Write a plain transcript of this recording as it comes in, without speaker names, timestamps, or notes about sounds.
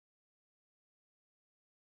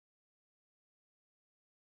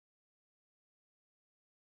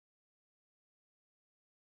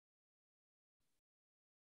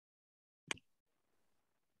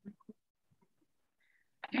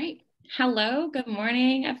Hello, good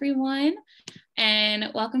morning, everyone,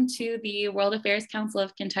 and welcome to the World Affairs Council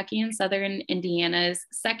of Kentucky and Southern Indiana's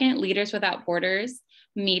second Leaders Without Borders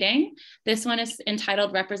meeting. This one is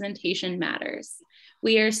entitled Representation Matters.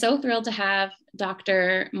 We are so thrilled to have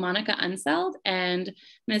Dr. Monica Unseld and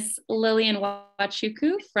Ms. Lilian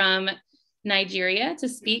Nwachukwu from Nigeria to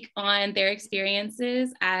speak on their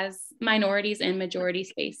experiences as minorities in majority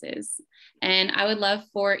spaces. And I would love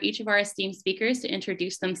for each of our esteemed speakers to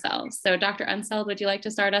introduce themselves. So Dr. Unseld, would you like to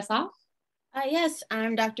start us off? Yes,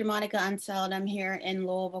 I'm Dr. Monica Unseld. I'm here in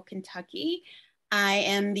Louisville, Kentucky. I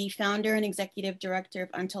am the founder and executive director of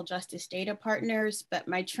Until Justice Data Partners, but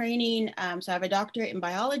my training, so I have a doctorate in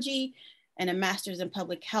biology and a master's in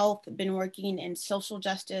public health. I've been working in social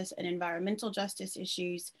justice and environmental justice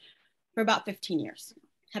issues for about 15 years.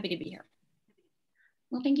 Happy to be here.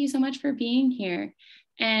 Well, thank you so much for being here.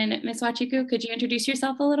 And Ms. Nwachukwu, could you introduce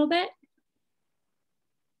yourself a little bit?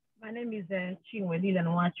 My name is Chinwe Lilian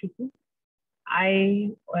Nwachukwu.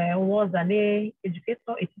 I was an educator,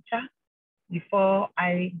 a teacher, before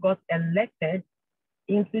I got elected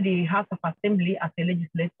into the House of Assembly as a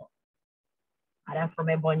legislator. And I'm from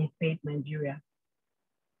Ebonyi State, Nigeria.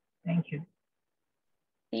 Thank you.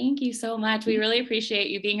 Thank you so much. We really appreciate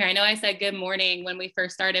you being here. I know I said good morning when we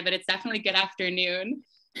first started, but it's definitely good afternoon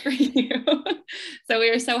for you. So we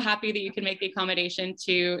are so happy that you can make the accommodation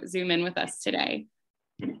to Zoom in with us today.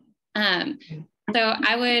 So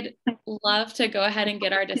I would love to go ahead and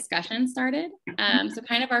get our discussion started. So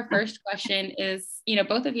kind of our first question is,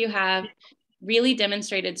 both of you have really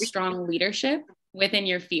demonstrated strong leadership within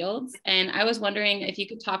your fields. And I was wondering if you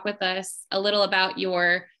could talk with us a little about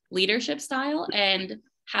your leadership style and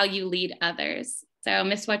how you lead others. So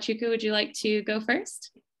Ms. Nwachukwu, would you like to go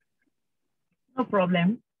first? No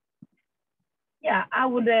problem. Yeah, I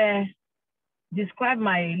would describe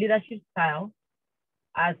my leadership style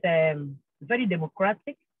as very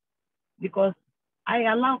democratic, because I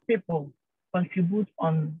allow people contribute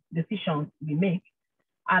on decisions we make,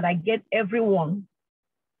 and I get everyone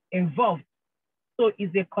involved. So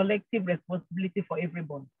it's a collective responsibility for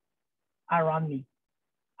everyone around me.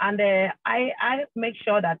 And I make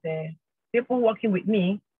sure that people working with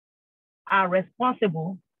me are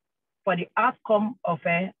responsible for the outcome of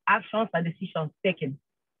actions and decisions taken.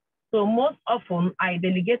 So most often I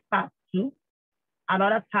delegate tasks to, and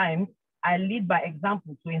other times I lead by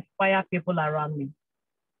example to inspire people around me.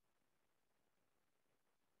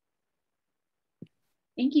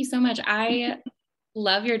 Thank you so much. I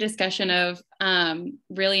love your discussion of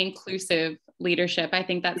really inclusive leadership. I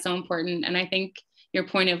think that's so important. And I think your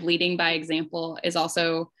point of leading by example is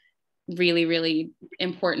also really, really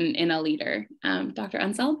important in a leader. Dr.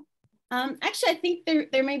 Unseld? Actually, I think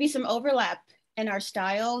there may be some overlap in our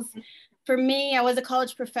styles. For me, I was a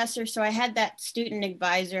college professor, so I had that student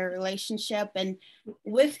advisor relationship. And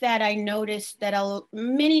with that, I noticed that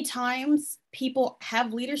many times people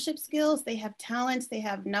have leadership skills, they have talents, they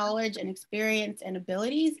have knowledge and experience and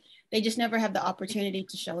abilities. They just never have the opportunity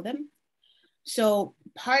to show them. So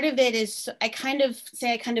part of it is I kind of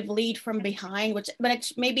lead from behind,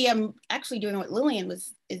 but maybe I'm actually doing what Lilian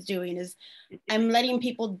is doing, is I'm letting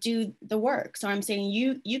people do the work. So I'm saying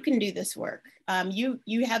you can do this work.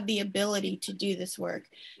 You have the ability to do this work.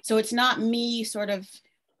 So it's not me sort of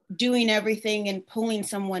doing everything and pulling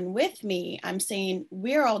someone with me. I'm saying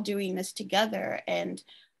we're all doing this together, and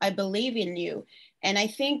I believe in you. And I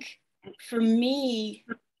think for me,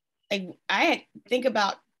 I think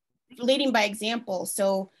about leading by example.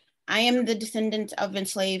 So I am the descendant of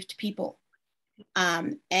enslaved people.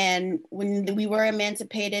 And when we were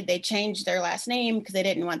emancipated, they changed their last name because they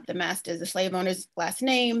didn't want the masters, the slave owners' last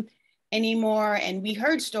name anymore. And we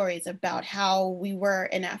heard stories about how we were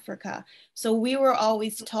in Africa. So we were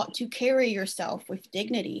always taught to carry yourself with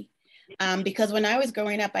dignity. Because when I was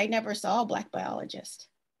growing up, I never saw a Black biologist.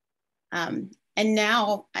 And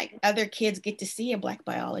now other kids get to see a Black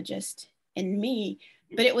biologist in me.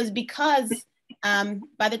 But it was because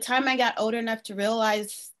by the time I got old enough to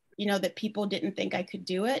realize, that people didn't think I could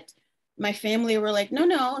do it, my family were like,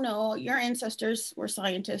 no, your ancestors were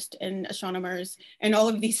scientists and astronomers and all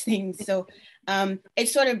of these things. So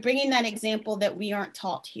it's sort of bringing that example that we aren't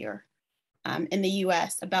taught here in the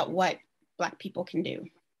US about what Black people can do.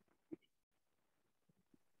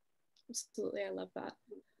 Absolutely, I love that.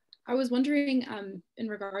 I was wondering, in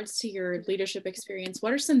regards to your leadership experience,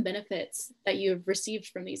 what are some benefits that you have received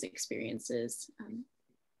from these experiences?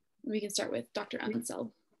 We can start with Dr.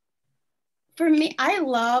 Unseld. For me, I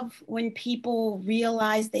love when people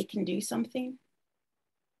realize they can do something.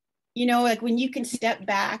 Like when you can step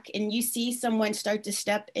back and you see someone start to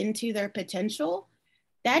step into their potential,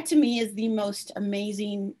 that to me is the most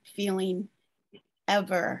amazing feeling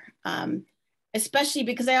ever. Especially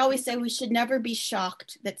because I always say we should never be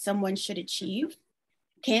shocked that someone can achieve.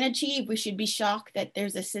 We should be shocked that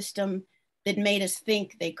there's a system that made us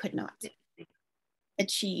think they could not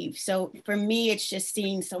achieve. So for me, it's just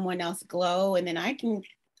seeing someone else glow, and then I can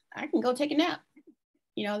go take a nap.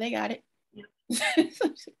 You know, they got it.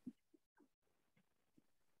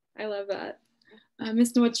 I love that.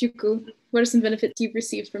 Ms. Nwachukwu, what are some benefits you've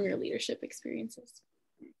received from your leadership experiences?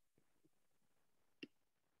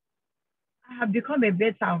 I have become a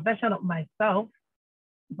better version of myself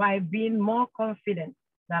by being more confident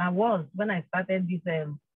than I was when I started this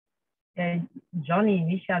journey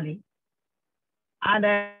initially. And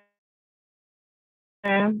I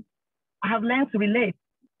have learned to relate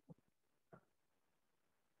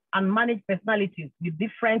and manage personalities with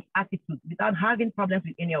different attitudes without having problems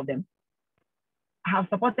with any of them. I have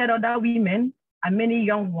supported other women and many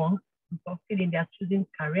young ones to succeed in their choosing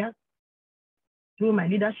careers through my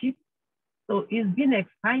leadership. So it's been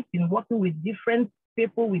exciting working with different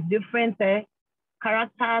people with different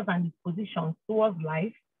characters and dispositions towards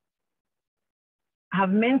life. I have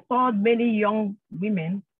mentored many young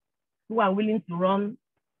women who are willing to run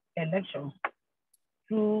elections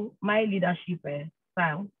through my leadership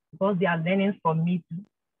style, because they are learning from me too.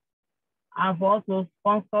 I've also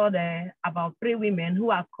sponsored about 3 women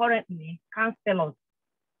who are currently counselors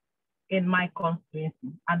in my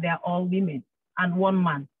constituency, and they are all women and 1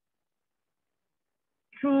 man.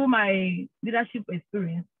 Through my leadership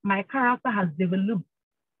experience, my character has developed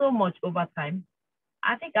so much over time.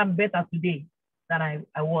 I think I'm better today than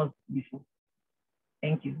I was before.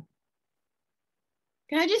 Thank you.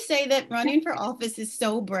 Can I just say that running for office is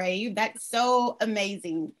so brave? That's so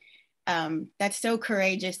amazing. That's so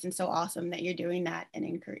courageous and so awesome that you're doing that and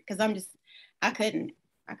encourage. Because I couldn't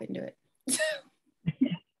do it.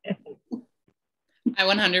 I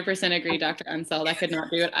 100% agree, Dr. Unseld. I could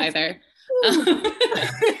not do it either.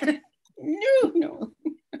 No.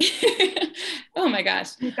 Oh my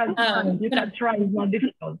gosh. You can try, it's not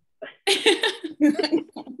difficult.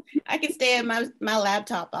 I can stay at my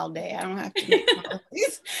laptop all day. I don't have to make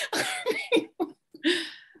policies.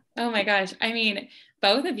 Oh my gosh. I mean,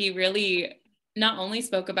 both of you really not only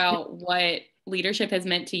spoke about what leadership has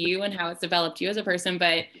meant to you and how it's developed you as a person,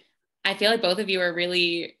 but I feel like both of you are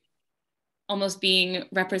really almost being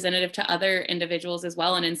representative to other individuals as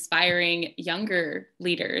well and inspiring younger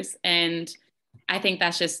leaders. And I think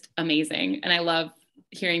that's just amazing. And I love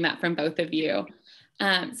hearing that from both of you.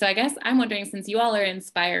 So I guess I'm wondering, since you all are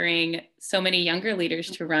inspiring so many younger leaders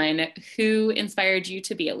to run, who inspired you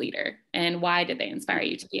to be a leader and why did they inspire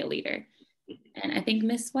you to be a leader? And I think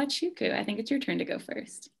Ms. Nwachukwu, I think it's your turn to go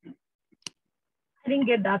first. I didn't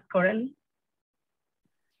get that correctly.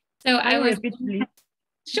 So I was, repeat, please?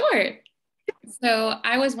 Sure. So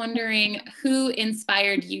I was wondering who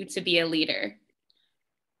inspired you to be a leader?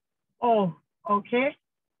 Oh, okay.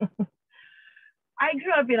 I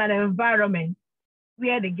grew up in an environment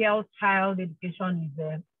where the girl's child education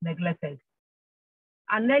is neglected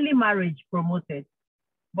and early marriage promoted.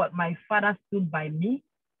 But my father stood by me,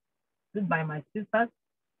 stood by my sisters,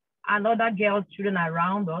 and other girl children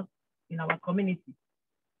around us in our community.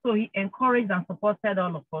 So he encouraged and supported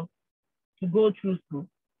all of us to go through school.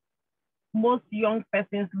 Most young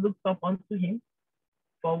persons looked up onto him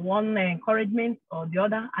for one encouragement or the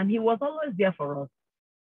other, and he was always there for us.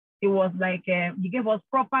 It was like he gave us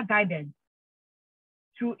proper guidance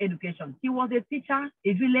through education. He was a teacher,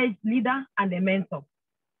 a village leader, and a mentor.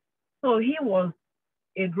 So he was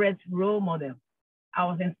a great role model. I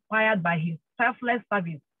was inspired by his selfless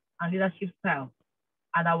service and leadership style,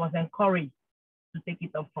 and I was encouraged to take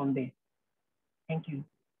it up from there. Thank you.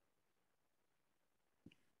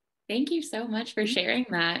 Thank you so much for sharing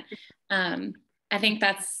that. I think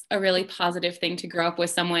that's a really positive thing to grow up with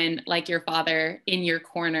someone like your father in your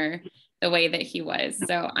corner the way that he was.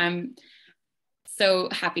 So I'm so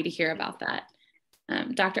happy to hear about that.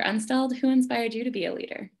 Dr. Unseld, who inspired you to be a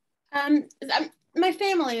leader? My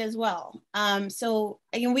family as well. So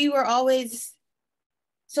again, we were always,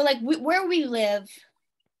 so like where we live,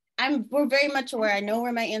 we're very much aware. I know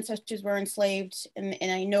where my ancestors were enslaved, and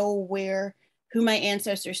I know who my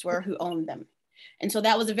ancestors were who owned them. And so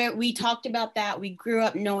that was we talked about that. We grew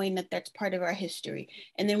up knowing that that's part of our history.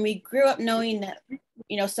 And then we grew up knowing that,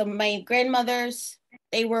 so my grandmothers,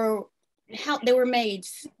 they were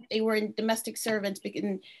maids. They were domestic servants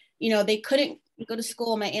because, they couldn't go to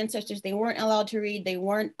school. My ancestors, they weren't allowed to read. They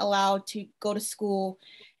weren't allowed to go to school.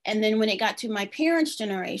 And then when it got to my parents'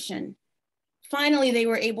 generation, finally, they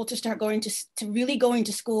were able to start going to really going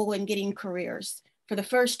to school and getting careers for the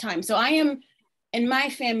first time. So I am in my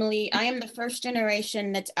family, I am the first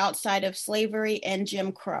generation that's outside of slavery and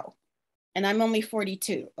Jim Crow. And I'm only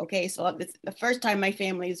 42, okay? So it's the first time my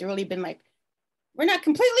family has really been like, we're not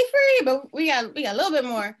completely free, but we got a little bit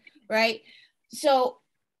more, right? So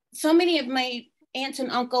many of my aunts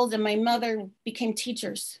and uncles and my mother became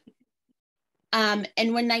teachers. And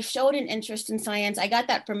when I showed an interest in science, I got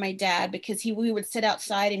that from my dad, because we would sit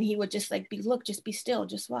outside and he would just like look, just be still,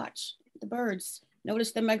 just watch the birds,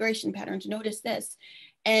 notice the migration patterns, notice this.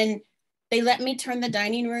 And they let me turn the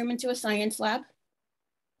dining room into a science lab.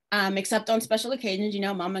 Except on special occasions, you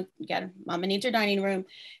know, mama needs her dining room.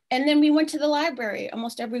 And then we went to the library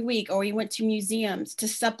almost every week, or we went to museums to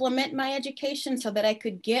supplement my education so that I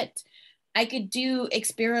could do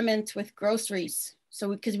experiments with groceries. So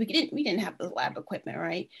because we didn't have the lab equipment,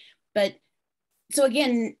 right? But so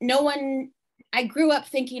again, I grew up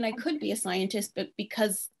thinking I could be a scientist, but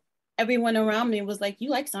because everyone around me was like, you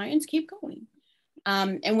like science, keep going.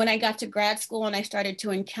 And when I got to grad school and I started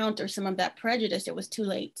to encounter some of that prejudice, it was too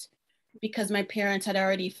late, because my parents had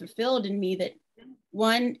already fulfilled in me that,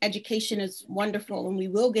 one, education is wonderful and we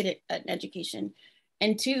will get an education.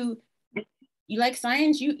 And two, you like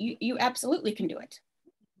science, you absolutely can do it.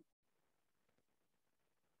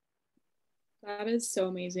 That is so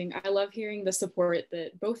amazing. I love hearing the support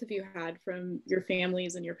that both of you had from your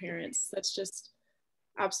families and your parents. That's just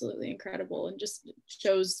absolutely incredible, and just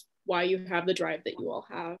shows why you have the drive that you all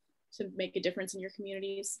have to make a difference in your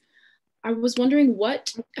communities. I was wondering,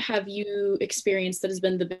 what have you experienced that has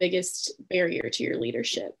been the biggest barrier to your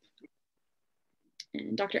leadership?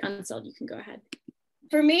 And Dr. Unseld, you can go ahead.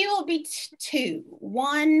 For me, it will be two.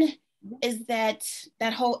 One is that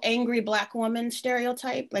whole angry Black woman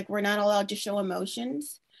stereotype, like we're not allowed to show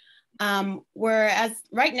emotions. Whereas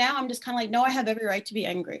right now I'm just kind of like, no, I have every right to be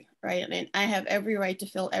angry, right? And I have every right to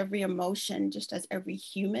feel every emotion, just as every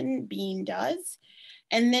human being does.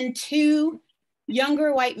 And then two,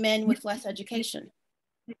 younger white men with less education.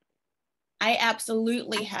 I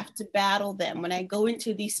absolutely have to battle them when I go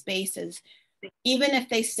into these spaces, even if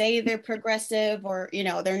they say they're progressive or, you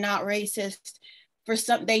know, they're not racist. For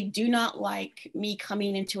some, they do not like me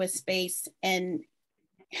coming into a space and,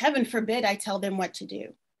 heaven forbid, I tell them what to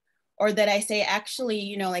do. Or that I say, actually,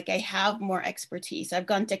 you know, like I have more expertise. I've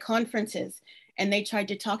gone to conferences and they tried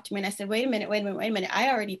to talk to me and I said, wait a minute. I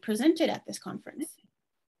already presented at this conference.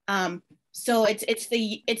 So it's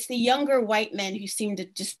the younger white men who seem to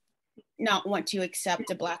just not want to accept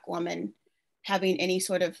a Black woman having any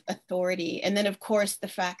sort of authority. And then of course, the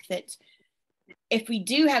fact that if we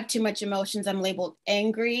do have too much emotions, I'm labeled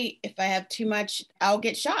angry. If I have too much, I'll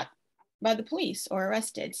get shot by the police or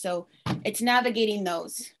arrested. So it's navigating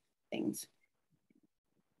those things.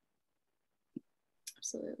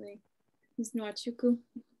 Absolutely. Ms. Nwachukwu.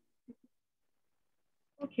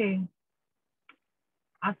 Okay.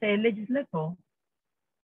 As a legislator,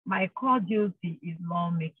 my core duty is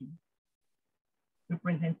lawmaking,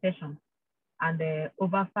 representation, and the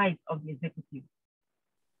oversight of the executive.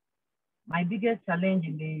 My biggest challenge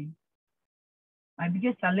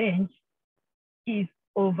is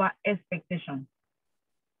over expectation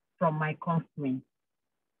from my constituents,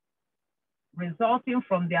 resulting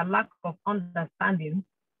from their lack of understanding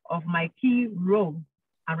of my key role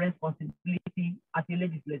and responsibility as a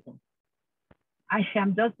legislator. I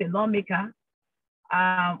am just a lawmaker.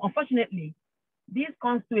 Unfortunately, these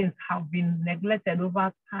constituents have been neglected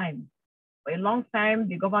over time. For a long time,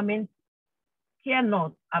 the government cared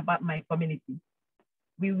not about my community.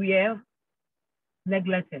 We were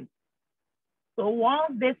neglected. So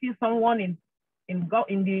once they see someone in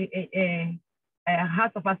the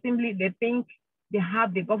House of Assembly, they think they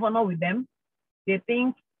have the governor with them. They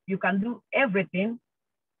think you can do everything.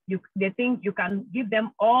 They think you can give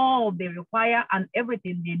them all they require and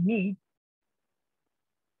everything they need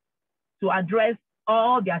to address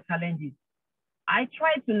all their challenges. I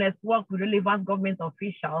try to network with relevant government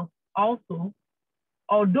officials also,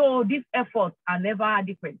 although these efforts are never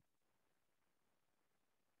adequate.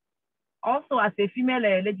 Also, as a female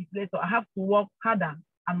legislator, I have to work harder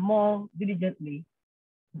and more diligently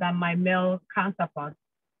than my male counterparts.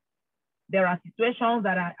 There are situations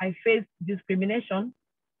that I face discrimination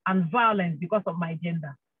and violence because of my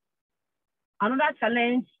gender. Another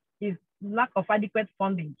challenge is lack of adequate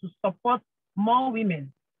funding to support more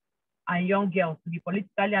women and young girls to be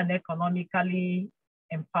politically and economically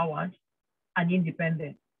empowered and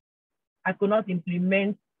independent. I could not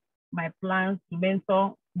implement my plans to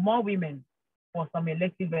mentor more women for some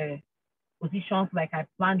elective positions like I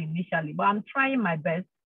planned initially, but I'm trying my best.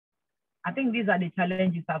 I think these are the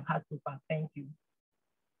challenges I've had so far. Thank you.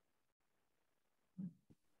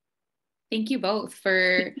 Thank you both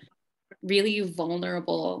for really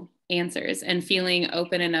vulnerable answers and feeling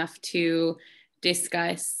open enough to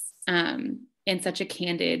discuss in such a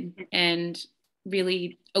candid and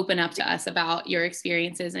really open up to us about your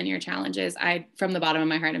experiences and your challenges. From the bottom of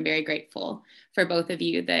my heart, I'm very grateful for both of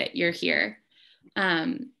you that you're here.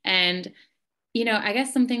 And, you know, I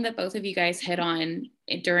guess something that both of you guys hit on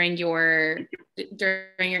during your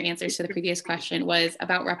answers to the previous question was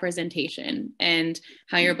about representation and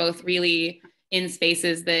how you're both really in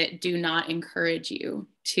spaces that do not encourage you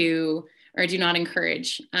to, or do not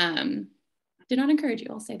encourage you,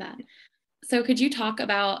 I'll say that. So could you talk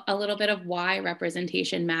about a little bit of why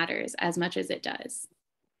representation matters as much as it does?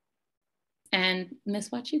 And Ms.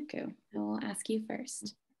 Nwachukwu, I will ask you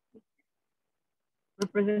first.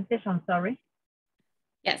 Representation, sorry.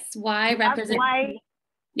 Yes, why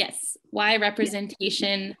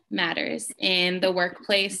representation matters in the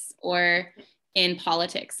workplace or in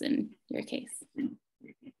politics in your case.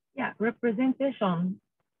 Yeah, representation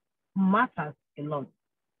matters a lot.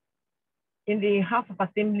 In the House of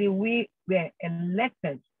Assembly, we were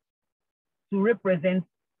elected to represent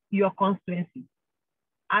your constituency.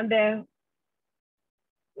 And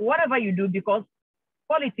whatever you do, because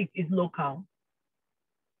politics is local,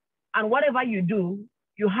 and whatever you do,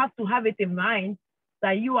 you have to have it in mind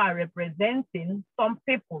that you are representing some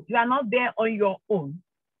people. You are not there on your own.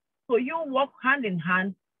 So you work hand in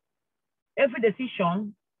hand. Every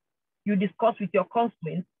decision you discuss with your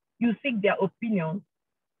constituents, you seek their opinions,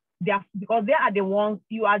 because they are the ones,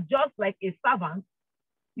 you are just like a servant.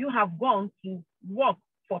 You have gone to work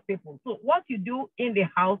for people. So what you do in the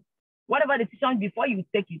house, whatever decision, before you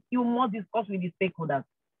take it, you must discuss with the stakeholders.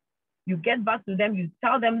 You get back to them, you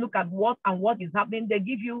tell them, look at what is happening. They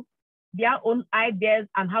give you their own ideas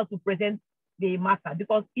on how to present the matter,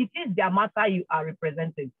 because it is their matter you are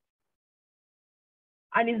representing.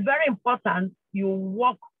 And it's very important you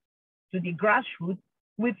walk to the grassroots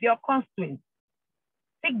with your constituents.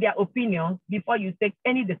 Take their opinions before you take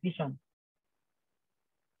any decision.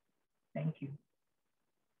 Thank you.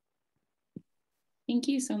 Thank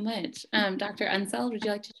you so much. Dr. Unseld, would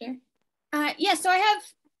you like to share? Yeah, so I have,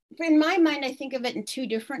 in my mind, I think of it in two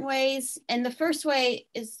different ways. And the first way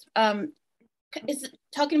is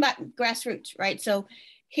talking about grassroots, right? So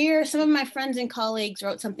here, some of my friends and colleagues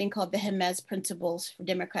wrote something called the Jimenez Principles for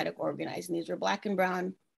Democratic Organizing. These were Black and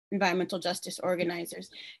Brown environmental justice organizers.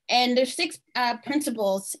 And there's 6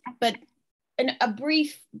 principles, but a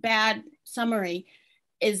brief, bad summary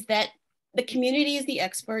is that the community is the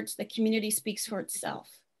experts, the community speaks for itself.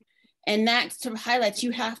 And that sort of highlights,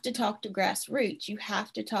 you have to talk to grassroots, you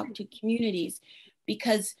have to talk to communities,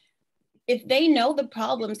 because if they know the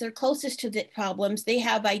problems, they're closest to the problems, they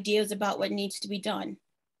have ideas about what needs to be done.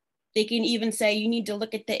 They can even say, you need to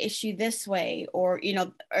look at the issue this way, or, you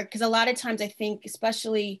know, because a lot of times I think,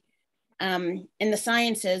 especially in the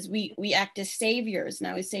sciences, we act as saviors. And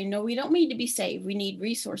I would say, no, we don't need to be saved. We need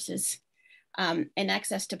resources and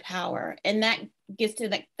access to power. And that gets to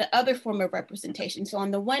the other form of representation. So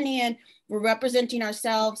on the one hand, we're representing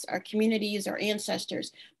ourselves, our communities, our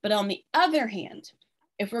ancestors. But on the other hand,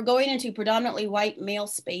 if we're going into predominantly white male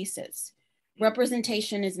spaces,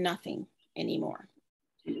 representation is nothing anymore,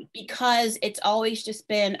 because it's always just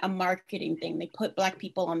been a marketing thing. They put Black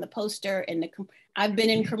people on the poster, and I've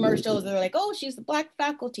been in commercials, they're like, oh, she's the Black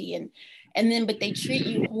faculty, but they treat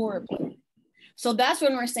you horribly. So that's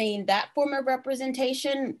when we're saying that form of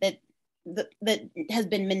representation that has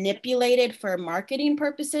been manipulated for marketing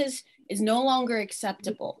purposes is no longer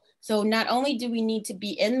acceptable. So not only do we need to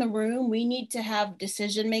be in the room, we need to have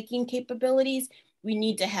decision-making capabilities, we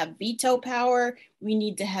need to have veto power, we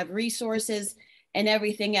need to have resources and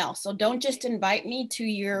everything else. So don't just invite me to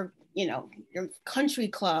your country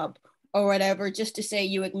club or whatever, just to say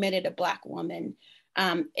you admitted a Black woman.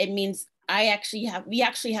 It means we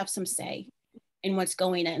actually have some say in what's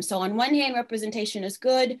going on. So on one hand, representation is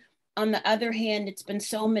good. On the other hand, it's been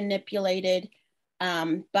so manipulated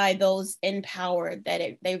by those in power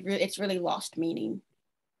that it's really lost meaning,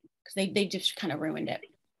 because they just kind of ruined it.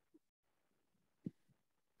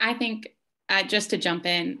 I think just to jump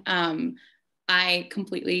in, I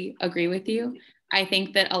completely agree with you. I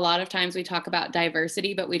think that a lot of times we talk about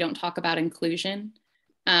diversity, but we don't talk about inclusion.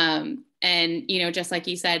 And, just like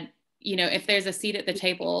you said, if there's a seat at the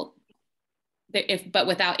table, but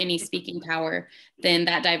without any speaking power, then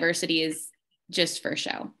that diversity is just for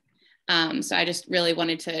show. So I just really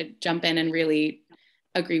wanted to jump in and really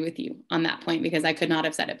agree with you on that point, because I could not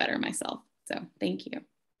have said it better myself. So thank you.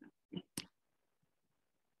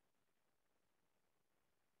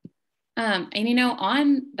 And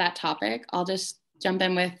on that topic, I'll just jump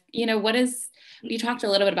in with, you talked a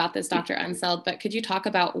little bit about this, Dr. Unseld, but could you talk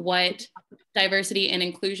about what diversity and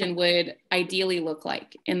inclusion would ideally look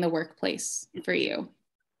like in the workplace for you?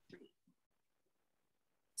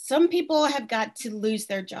 Some people have got to lose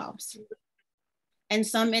their jobs, and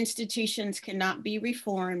some institutions cannot be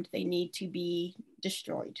reformed. They need to be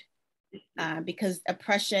destroyed because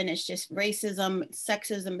oppression is just racism,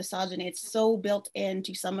 sexism, misogyny. It's so built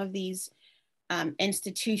into some of these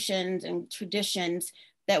institutions and traditions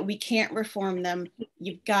that we can't reform them.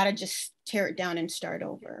 You've got to just tear it down and start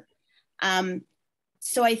over.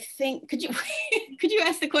 So I think, could you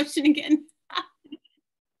ask the question again?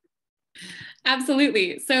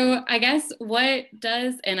 Absolutely. So I guess, what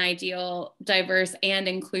does an ideal, diverse, and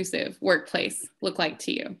inclusive workplace look like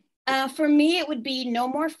to you? For me, it would be no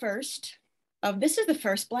more first. This is the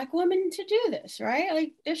first Black woman to do this, right?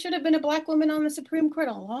 Like, there should have been a Black woman on the Supreme Court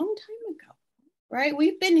a long time ago, right?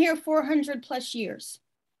 We've been here 400 plus years.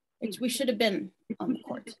 We should have been on the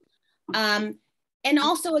court. And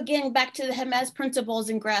also, again, back to the Hermes principles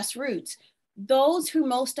and grassroots. Those who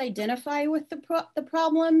most identify with the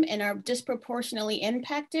problem and are disproportionately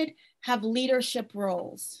impacted have leadership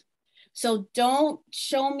roles. So don't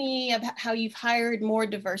show me how you've hired more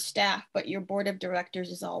diverse staff, but your board of directors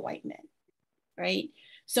is all white men, right?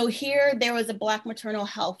 So here, there was a Black maternal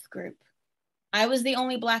health group. I was the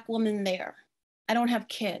only Black woman there. I don't have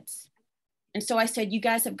kids. And so I said, you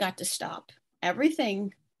guys have got to stop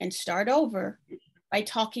everything and start over by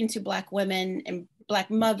talking to Black women and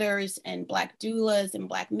Black mothers and Black doulas and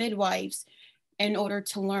Black midwives in order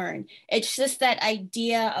to learn. It's just that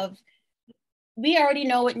idea of, we already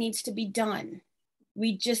know what needs to be done.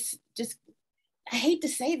 We just, I hate to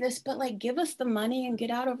say this, but like, give us the money and get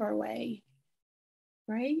out of our way,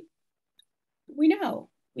 right? We know,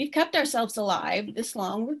 we've kept ourselves alive this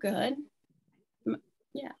long, we're good.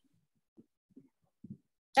 Yeah.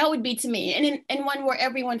 That would be to me, and one where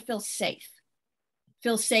everyone feels safe.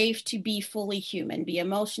 Feel safe to be fully human, be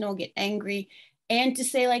emotional, get angry, and to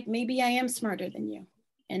say, like, maybe I am smarter than you,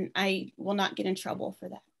 and I will not get in trouble for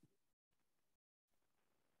that.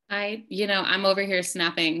 I'm over here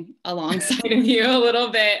snapping alongside of you a little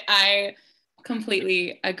bit. I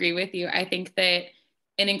completely agree with you. I think that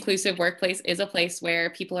an inclusive workplace is a place where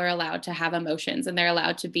people are allowed to have emotions and they're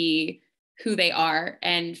allowed to be who they are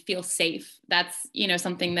and feel safe. That's,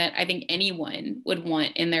 something that I think anyone would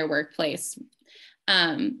want in their workplace.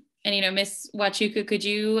 And, Ms. Nwachukwu, could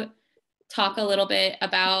you talk a little bit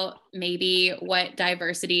about maybe what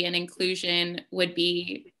diversity and inclusion would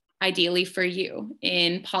be ideally for you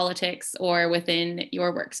in politics or within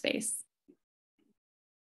your workspace?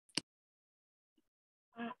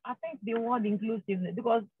 I think the word inclusiveness,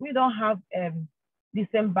 because we don't have the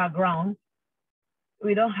same background.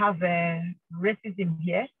 We don't have racism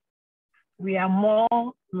here. We are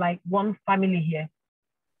more like one family here.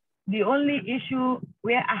 The only issue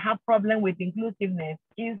where I have problem with inclusiveness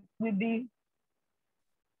is with the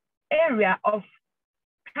area of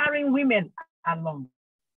carrying women along.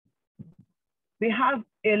 We have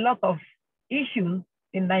a lot of issues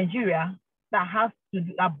in Nigeria that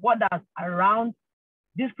borders around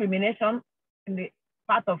discrimination on the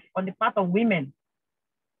part of women.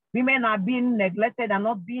 Women are being neglected and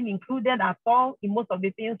not being included at all in most of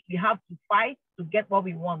the things we have to fight to get what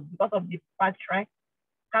we want because of the patriarchal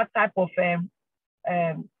type of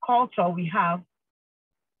culture we have.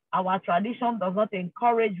 Our tradition does not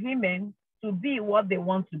encourage women to be what they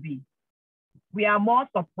want to be. We are more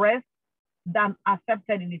suppressed than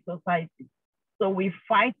accepted in the society. So we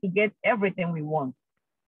fight to get everything we want.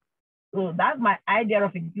 So that's my idea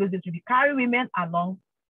of inclusive, to carry women along,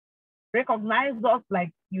 recognize us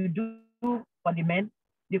like you do for the men,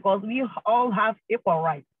 because we all have equal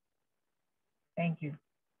rights. Thank you.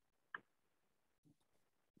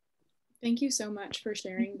 Thank you so much for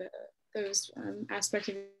sharing those aspects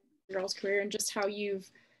of your all's career and just how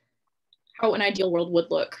an ideal world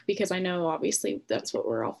would look, because I know obviously that's what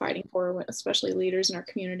we're all fighting for, especially leaders in our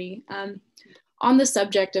community. On the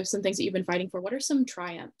subject of some things that you've been fighting for, what are some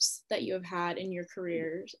triumphs that you have had in your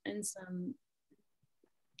careers and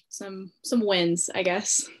some wins, I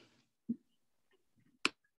guess?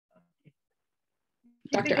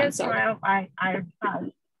 Dr. Unseld. Triumph I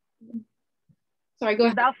had. Sorry, go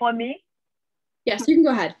ahead. Is that for me? Yes, you can go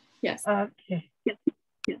ahead. Yes. Okay.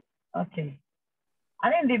 Okay. I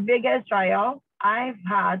think the biggest triumph I've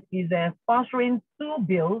had is sponsoring 2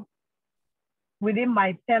 bills within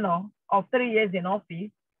my tenure of 3 years in office.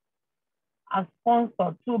 I've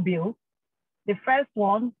sponsored 2 bills. The first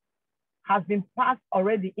one has been passed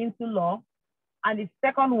already into law, and the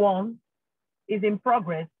second one is in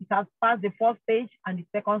progress. It has passed the first stage and the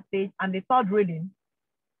second stage and the third reading.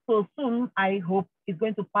 So soon, I hope it's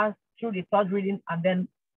going to pass through the third reading and then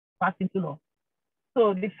pass into law.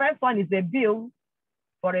 So the first one is a bill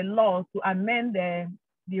for a law to amend the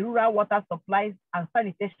Rural Water Supplies and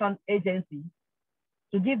Sanitation Agency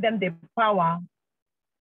to give them the power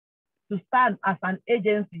to stand as an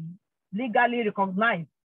agency legally recognized.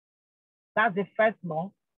 That's the first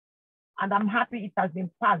law. And I'm happy it has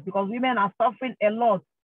been passed because women are suffering a lot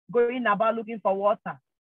going about looking for water.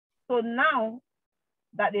 So now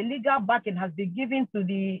that the legal backing has been given to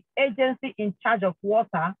the agency in charge of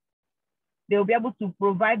water, they'll be able to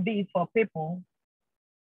provide these for people,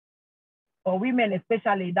 for women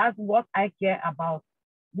especially. That's what I care about.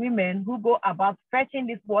 Women who go about fetching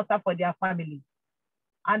this water for their family.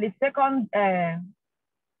 And the second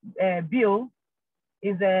bill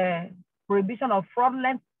is a prohibition of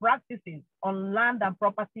fraudulent practices on land and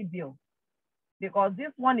property bill, because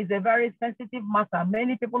this one is a very sensitive matter.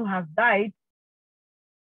 Many people have died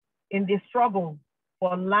in the struggle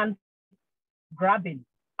for land grabbing,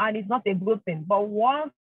 and it's not a good thing. But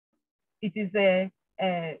once it is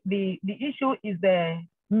the issue is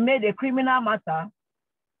made a criminal matter,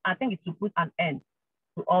 I think it should put an end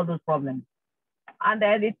to all those problems. And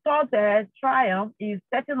the third triumph is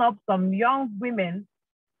setting up some young women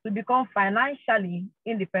to become financially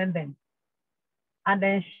independent and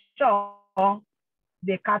ensure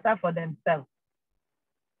they cater for themselves.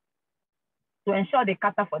 To ensure they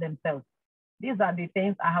cater for themselves. These are the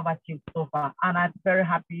things I have achieved so far, and I'm very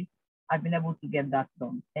happy I've been able to get that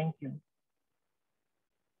done. Thank you.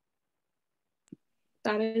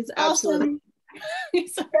 That is absolutely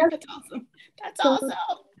awesome. That's awesome. That's awesome.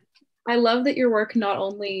 I love that your work not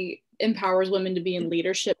only empowers women to be in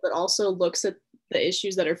leadership, but also looks at the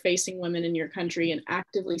issues that are facing women in your country and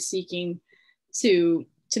actively seeking to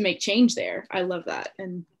make change there. I love that.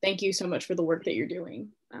 And thank you so much for the work that you're doing.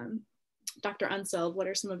 Dr. Unseld, what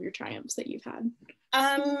are some of your triumphs that you've had?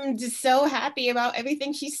 I'm just so happy about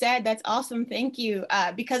everything she said. That's awesome. Thank you.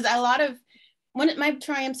 Because one of my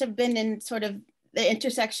triumphs have been in sort of the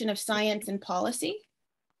intersection of science and policy.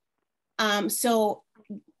 So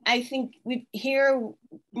I think we hear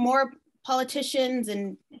more politicians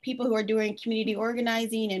and people who are doing community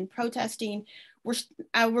organizing and protesting. We're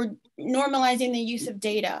normalizing the use of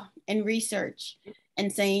data and research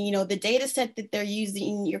and saying, you know, the data set that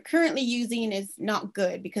you're currently using is not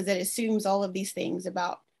good because it assumes all of these things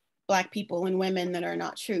about Black people and women that are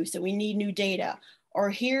not true. So we need new data, or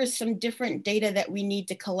here's some different data that we need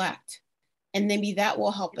to collect. And maybe that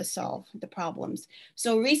will help us solve the problems.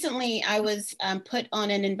 So recently I was put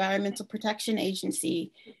on an Environmental Protection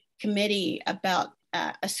Agency committee about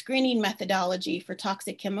a screening methodology for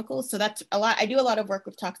toxic chemicals. So that's a lot. I do a lot of work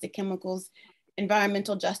with toxic chemicals,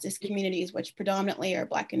 environmental justice communities, which predominantly are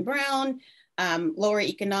Black and brown, lower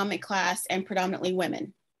economic class, and predominantly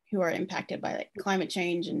women who are impacted by climate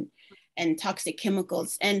change and toxic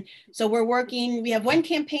chemicals. And so we have one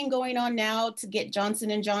campaign going on now to get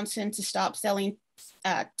Johnson & Johnson to stop selling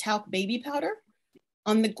talc baby powder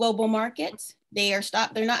on the global market. They're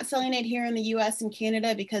not selling it here in the US and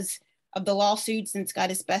Canada because of the lawsuits, and it's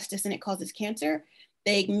got asbestos and it causes cancer.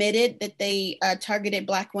 They admitted that they targeted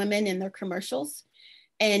Black women in their commercials.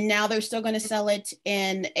 And now they're still going to sell it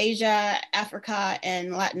in Asia, Africa,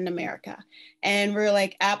 and Latin America. And we're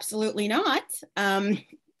like, absolutely not.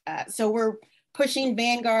 So we're pushing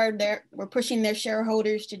Vanguard, we're pushing their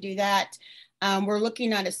shareholders to do that. We're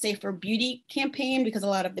looking at a safer beauty campaign because a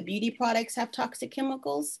lot of the beauty products have toxic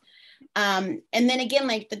chemicals. And then again,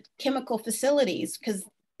 like the chemical facilities, because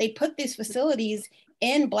they put these facilities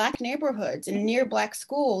in Black neighborhoods and near Black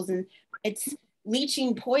schools, and it's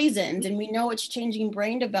leaching poisons, and we know it's changing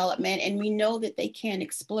brain development, and we know that they can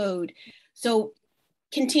explode. So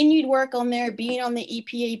continued work on there, being on the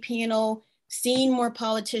EPA panel, seeing more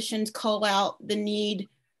politicians call out the need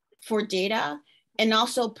for data, and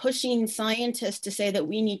also pushing scientists to say that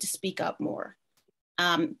we need to speak up more,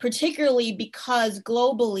 particularly because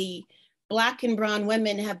globally, Black and brown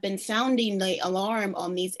women have been sounding the alarm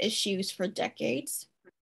on these issues for decades.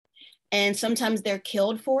 And sometimes they're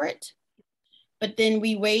killed for it. But then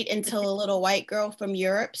we wait until a little white girl from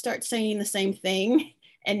Europe starts saying the same thing.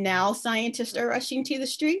 And now scientists are rushing to the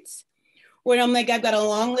streets. When I'm like, I've got a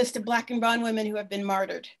long list of Black and brown women who have been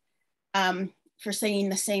martyred for saying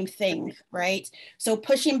the same thing, right? So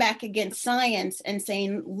pushing back against science and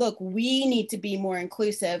saying, look, we need to be more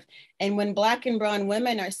inclusive. And when Black and brown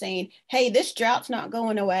women are saying, hey, this drought's not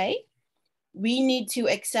going away, we need to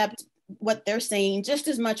accept what they're saying just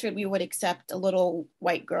as much as we would accept a little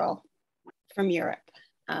white girl from Europe.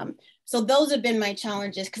 So those have been my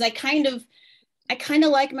challenges, because I kind of I kind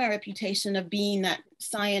of like my reputation of being that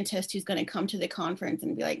scientist who's going to come to the conference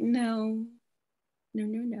and be like, no, no,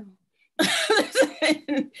 no, no.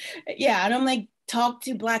 Yeah, and I'm like, talk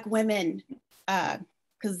to Black women,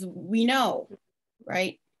 because we know,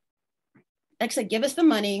 right? Like I said, give us the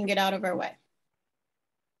money and get out of our way.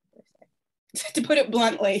 To put it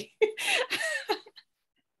bluntly.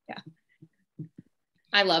 Yeah.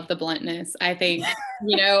 I love the bluntness. I think,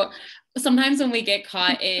 sometimes when we get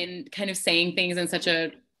caught in kind of saying things in such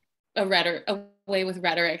a way with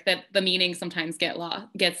rhetoric, that the meaning sometimes gets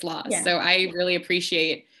lost. Yeah. So I really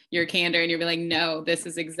appreciate your candor, and you're like, no, this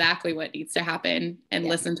is exactly what needs to happen, and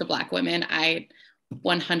listen to Black women. I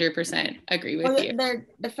 100% agree with you.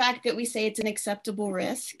 The fact that we say it's an acceptable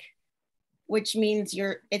risk, which means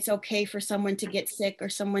it's okay for someone to get sick or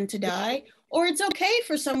someone to die, or it's okay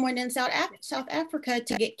for someone in South Africa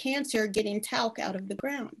to get cancer getting talc out of the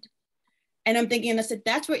ground. And I'm thinking, I said,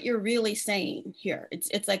 that's what you're really saying here.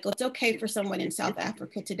 It's like, it's okay for someone in South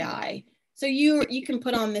Africa to die, so you can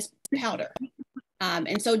put on this powder.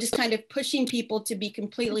 And so just kind of pushing people to be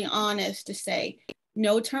completely honest, to say,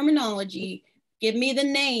 no terminology, give me the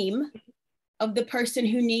name of the person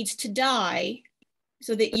who needs to die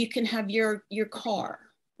so that you can have your car,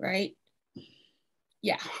 right?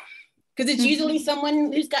 Yeah, because it's usually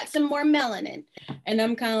someone who's got some more melanin. And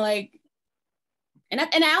I'm kind of like, and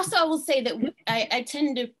I also will say that I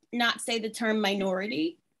tend to not say the term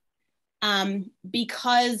minority,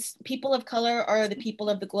 because people of color are the people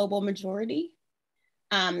of the global majority.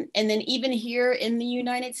 And then even here in the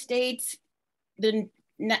United States, the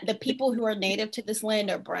people who are native to this land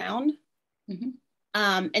are brown. Mm-hmm.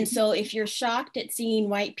 And so if you're shocked at seeing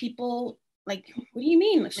white people, like, what do you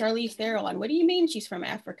mean, Charlize Theron? What do you mean she's from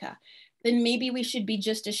Africa? Then maybe we should be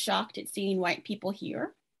just as shocked at seeing white people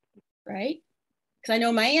here, right? Because I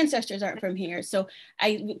know my ancestors aren't from here. So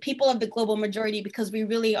people of the global majority, because we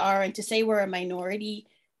really are, and to say we're a minority,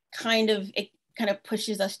 it kind of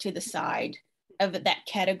pushes us to the side of that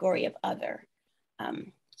category of other.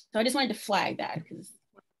 So I just wanted to flag that, because,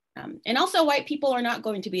 and also white people are not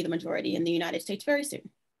going to be the majority in the United States very soon.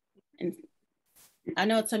 And I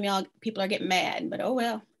know some of people are getting mad, but oh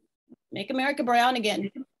well, make America brown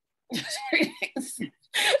again. I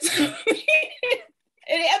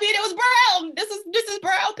mean, it was brown. This is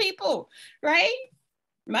brown people, right?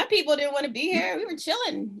 My people didn't want to be here. We were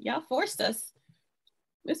chilling. Y'all forced us.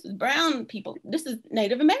 This is brown people. This is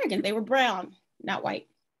Native Americans. They were brown, not white.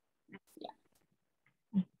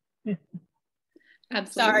 Yeah.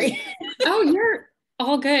 Absolutely. Sorry. Oh, you're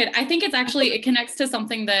all good. I think it connects to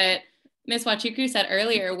something that Ms. Nwachukwu said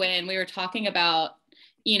earlier when we were talking about,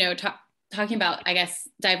 talking about, I guess,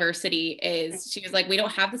 diversity. She was like, we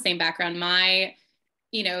don't have the same background. My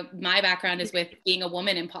background is with being a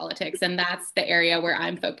woman in politics, and that's the area where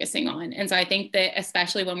I'm focusing on. And so I think that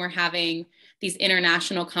especially when we're having these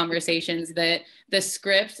international conversations, that the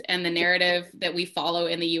script and the narrative that we follow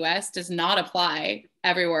in the US does not apply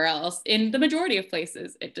everywhere else. In the majority of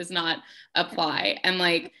places, it does not apply. And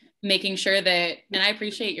like making sure that, and I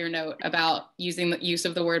appreciate your note about using the use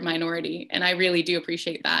of the word minority. And I really do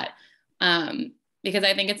appreciate that, because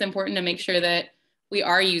I think it's important to make sure that we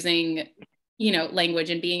are using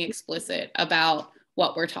language and being explicit about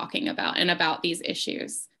what we're talking about and about these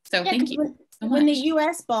issues. So thank you so much. When the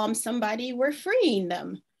US bombs somebody, we're freeing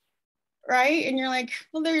them, right? And you're like,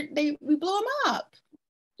 well, we blew them up.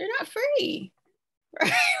 They're not free,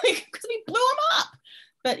 right? Because we blew them up.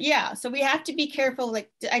 But yeah, so we have to be careful.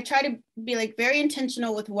 Like, I try to be like very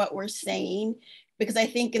intentional with what we're saying, because I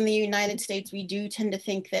think in the United States, we do tend to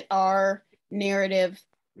think that our narrative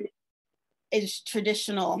is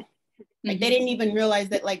traditional. Like, they didn't even realize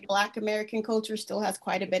that like Black American culture still has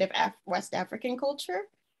quite a bit of West African culture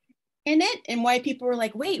in it. And white people were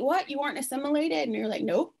like, wait, what? You weren't assimilated? And you're like,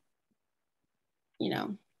 nope. We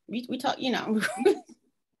talk,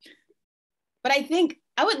 But I think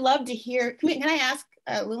I would love to hear, can I ask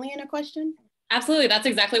Lilian a question? Absolutely. That's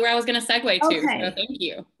exactly where I was going to segue to. Okay. So thank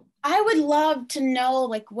you. I would love to know,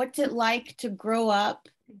 like, what's it like to grow up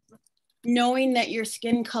knowing that your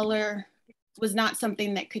skin color was not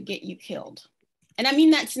something that could get you killed? And I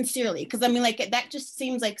mean that sincerely, because I mean, like, that just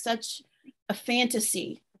seems like such a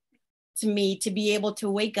fantasy to me, to be able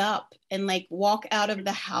to wake up and like walk out of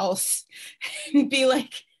the house and be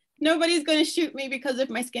like, nobody's going to shoot me because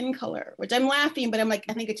of my skin color, which I'm laughing, but I'm like,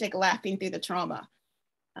 I think it's like laughing through the trauma.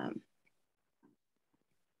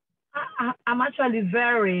 I'm actually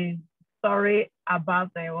very sorry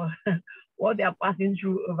about what they're passing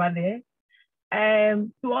through over there.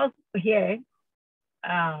 To us here,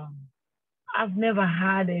 I've never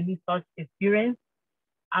had any such experience.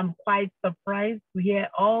 I'm quite surprised to hear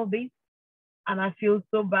all this. and I feel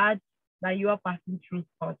so bad that you are passing through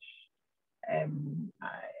such. It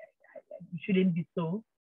shouldn't be so.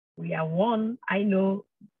 We are one. I know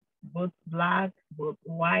both Black, both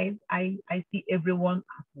white. I see everyone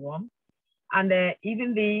as one. And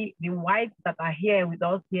even the whites that are here with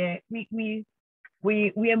us here, we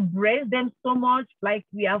embrace them so much, like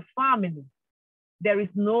we are family. There is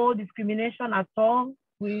no discrimination at all.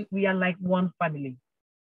 We are like one family.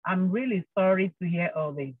 I'm really sorry to hear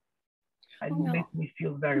all this. It makes me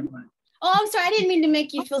feel very bad. Oh, I'm sorry. I didn't mean to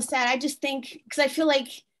make you feel sad. I just think, because I feel like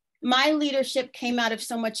my leadership came out of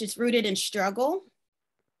so much, it's rooted in struggle.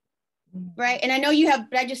 Right. And I know you have,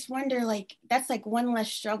 but I just wonder, like, that's like one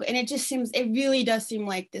less struggle. And it really does seem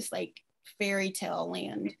like this like fairy tale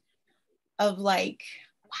land of like,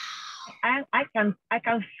 wow. I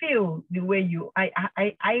can feel the way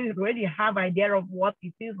I already have idea of what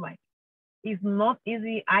it is like. It's not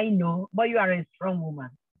easy, I know, but you are a strong woman.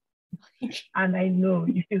 And I know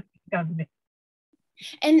you can.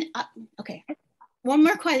 And okay, one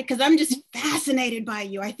more question, because I'm just fascinated by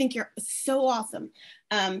you. I think you're so awesome.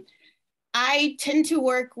 I tend to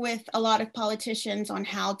work with a lot of politicians on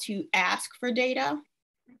how to ask for data.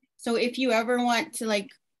 So if you ever want to, like,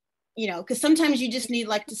 you know, because sometimes you just need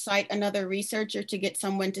like to cite another researcher to get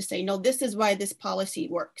someone to say, no, this is why this policy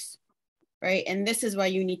works, right? And this is why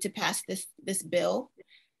you need to pass this bill,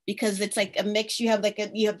 because it's like a mix. You have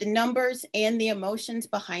you have the numbers and the emotions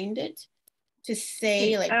behind it to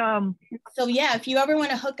say like, so yeah, if you ever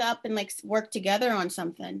want to hook up and like work together on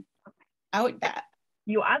something, I would that.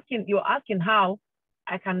 You're asking how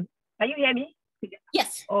I can you hear me?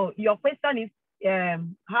 Yes. Oh, your question is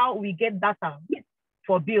how we get data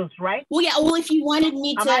for bills, right? Well, yeah. Well, if you wanted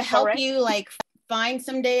me to help you like find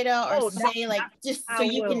some data or say like just so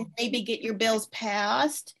you can maybe get your bills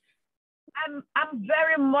passed. I'm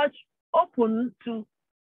very much open to.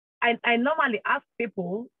 I normally ask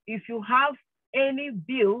people if you have any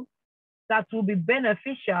bill that will be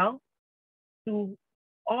beneficial to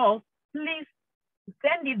us, please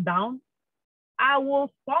send it down. I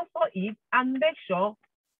will sponsor it and make sure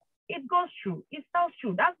it goes through. It sounds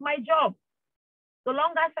true. That's my job. So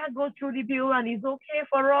long as I go through the bill and it's okay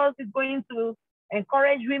for us, it's going to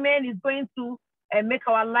encourage women, it's going to make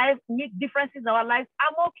our life, make differences in our lives,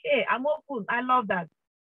 I'm okay. I'm open. I love that.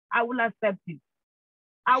 I will accept it.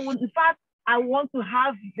 In fact, I want to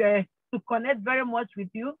have to connect very much with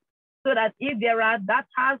you so that if there are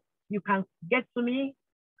data you can get to me,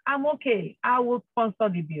 I'm okay. I will sponsor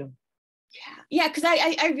the bill. Yeah, because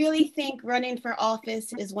I really think running for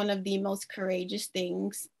office is one of the most courageous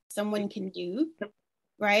things someone can do,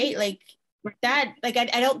 right? Like that, like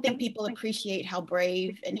I don't think people appreciate how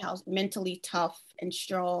brave and how mentally tough and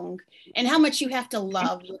strong and how much you have to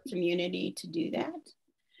love your community to do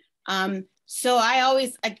that. So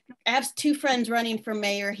I have two friends running for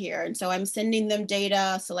mayor here, and so I'm sending them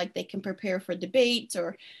data so like they can prepare for debates,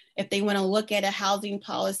 or if they want to look at a housing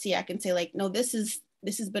policy, I can say like, no, this has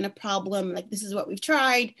been a problem. Like, this is what we've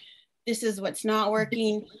tried. This is what's not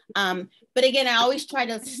working. But again, I always try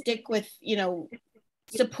to stick with, you know,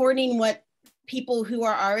 supporting what people who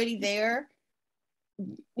are already there,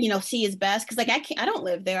 you know, see as best. Cause like, I don't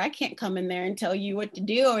live there. I can't come in there and tell you what to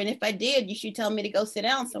do. And if I did, you should tell me to go sit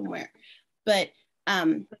down somewhere. But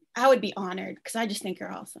I would be honored because I just think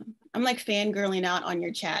you're awesome. I'm like fangirling out on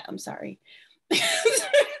your chat. I'm sorry. I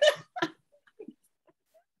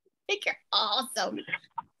think you're awesome.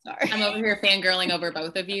 Sorry. I'm over here fangirling over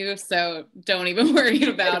both of you, so don't even worry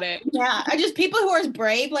about it. Yeah, I just, people who are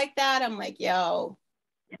brave like that, I'm like, yo,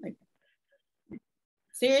 like,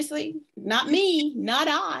 seriously, not me, not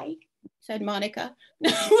I, said Monica. You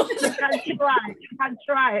can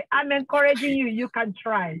try. I'm encouraging you, you can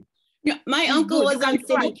try. Yeah, my uncle was on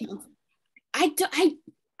city council. I don't think,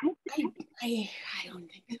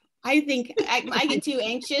 I think I get too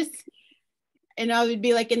anxious and I would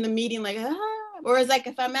be like in the meeting, like, whereas like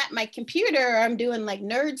if I'm at my computer, I'm doing like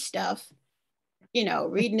nerd stuff, you know,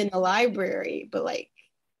 reading in the library, but like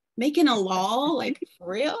making a law, like for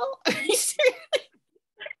real? Are you serious?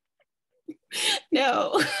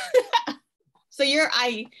 No. So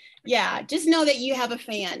yeah, just know that you have a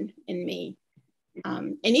fan in me.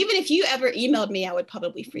 And even if you ever emailed me, I would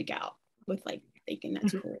probably freak out with like thinking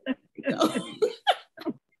that's cool. So.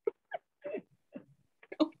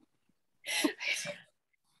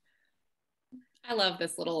 I love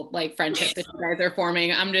this little like friendship that you guys are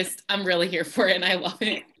forming. I'm really here for it and I love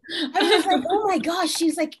it. I was like, oh my gosh,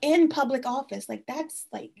 she's like in public office. Like that's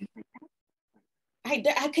like,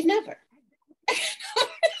 I could never.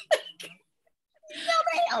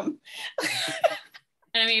 No, ma'am.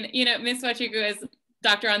 I mean, you know, Ms. Nwachukwu,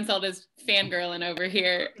 Dr. Unseld is fangirling over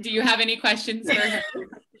here. Do you have any questions for her?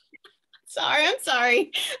 I'm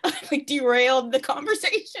sorry. I like derailed the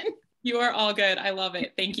conversation. You are all good. I love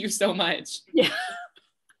it. Thank you so much. Yeah.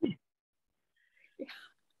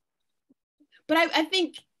 But I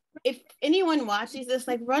think if anyone watches this,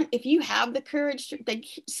 like run, if you have the courage, like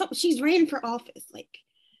she's ran for office, like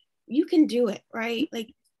you can do it, right?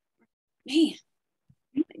 Like, man.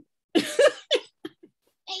 Man.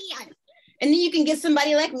 And then you can get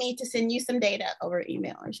somebody like me to send you some data over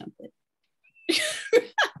email or something.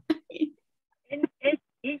 And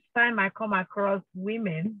each time I come across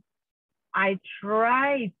women, I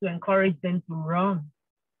try to encourage them to run.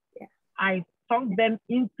 Yeah. I talk them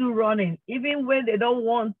into running, even when they don't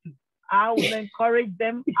want to. I will encourage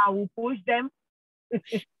them. I will push them. And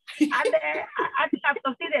I think I've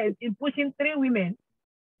succeeded in pushing 3 women.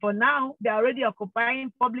 For now, they're already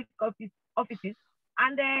occupying public offices.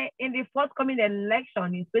 And in the forthcoming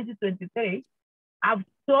election in 2023, I've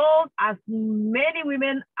told as many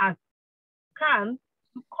women as can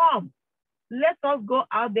to come. Let us go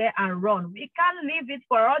out there and run. We can't leave it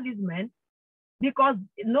for all these men because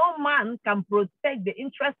no man can protect the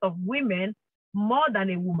interests of women more than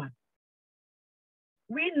a woman.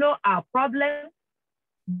 We know our problems,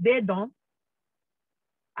 they don't.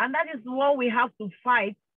 And that is what we have to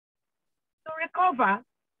fight to recover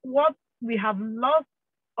what we have lost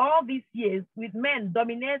all these years with men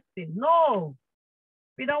dominating. No,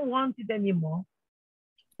 we don't want it anymore.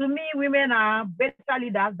 To me, women are better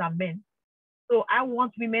leaders than men. So I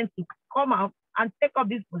want women to come out and take up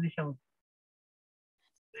these positions.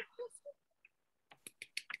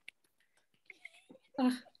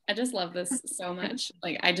 I just love this so much.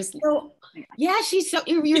 Like, I just. So, yeah,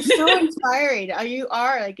 you're so inspired. You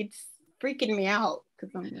are, like, it's freaking me out.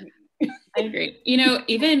 Because I'm like, I agree. You know,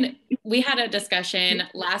 even we had a discussion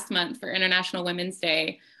last month for International Women's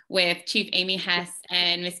Day with Chief Amy Hess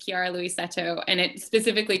and Miss Chiara Luisetto, and it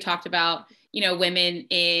specifically talked about, you know, women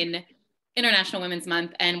in International Women's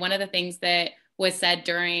Month. And one of the things that was said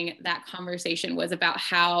during that conversation was about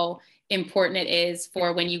how important it is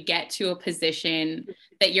for when you get to a position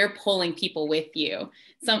that you're pulling people with you.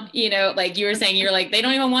 Some, you know, like you were saying, you're like, they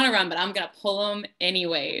don't even want to run, but I'm going to pull them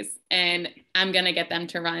anyways. And I'm going to get them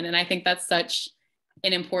to run. And I think that's such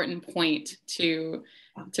an important point to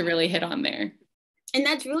really hit on there. And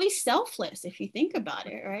that's really selfless if you think about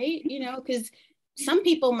it, right? You know, because some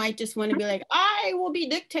people might just want to be like, I will be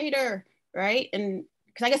dictator, right? And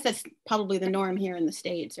because I guess that's probably the norm here in the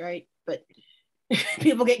States, right? But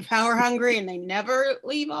people get power hungry and they never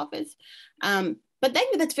leave office. But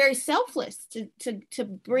that's very selfless to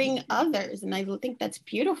bring others. And I think that's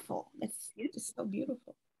beautiful. It's just so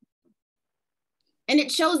beautiful. And it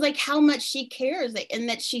shows like how much she cares and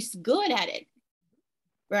that she's good at it,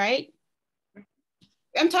 right?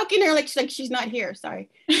 I'm talking to her like she's not here, sorry.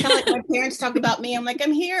 Kind of like my parents talk about me. I'm like,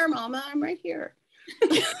 I'm here, Mama, I'm right here.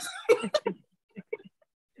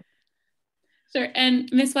 Sure. And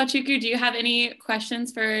Ms. Nwachukwu, do you have any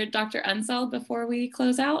questions for Dr. Unseld before we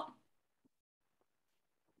close out?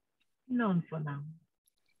 None for now.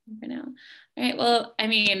 For now. All right. Well, I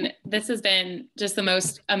mean, this has been just the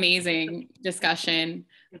most amazing discussion.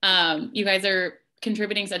 You guys are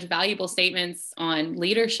contributing such valuable statements on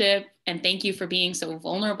leadership, and thank you for being so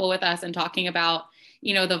vulnerable with us and talking about,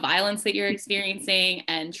 you know, the violence that you're experiencing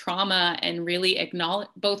and trauma, and really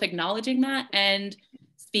acknowledging that and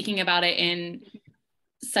speaking about it in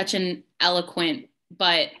such an eloquent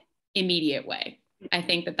but immediate way. I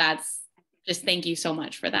think that's just, thank you so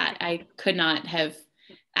much for that. I could not have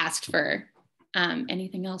asked for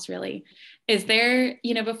anything else really. Is there,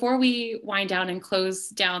 you know, before we wind down and close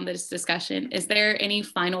down this discussion, is there any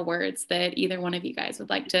final words that either one of you guys would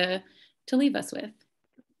like to leave us with?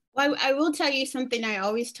 Well, I will tell you something I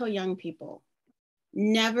always tell young people.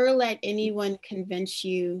 Never let anyone convince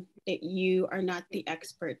you that you are not the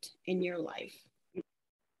expert in your life,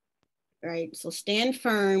 right? So stand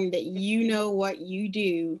firm that you know what you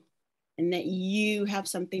do and that you have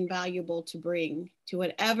something valuable to bring to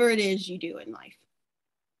whatever it is you do in life.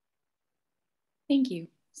 Thank you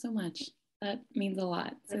so much. That means a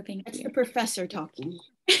lot. So thank you. That's the professor talking.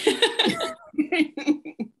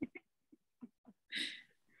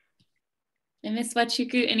 And Ms.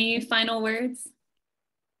 Nwachukwu, any final words?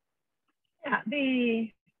 Yeah,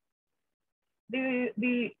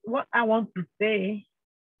 what I want to say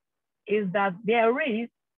is that there is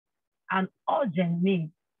an urgent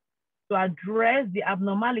need to address the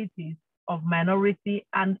abnormalities of minority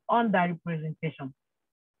and underrepresentation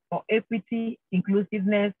for equity,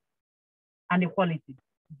 inclusiveness, and equality.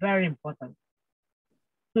 Very important.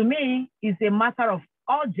 To me, it's a matter of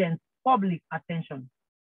urgency public attention.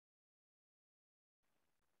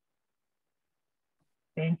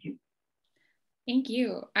 Thank you. Thank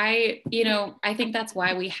you. I think that's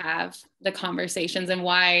why we have the conversations and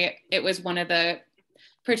why it was one of the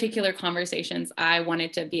particular conversations I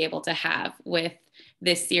wanted to be able to have with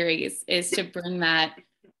this series, is to bring that,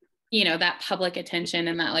 that public attention,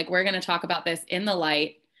 and that, like, we're going to talk about this in the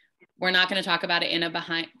light. We're not going to talk about it in a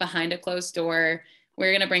behind a closed door.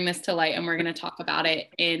 We're going to bring this to light, and we're going to talk about it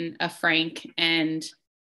in a frank and,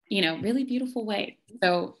 really beautiful way.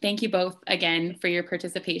 So thank you both again for your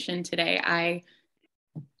participation today.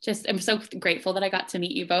 I'm so grateful that I got to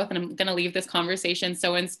meet you both, and I'm going to leave this conversation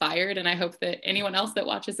so inspired, and I hope that anyone else that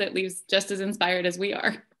watches it leaves just as inspired as we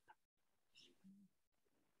are.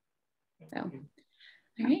 So,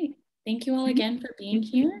 all right. Thank you all again for being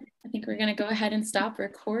here. I think we're going to go ahead and stop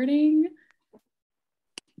recording.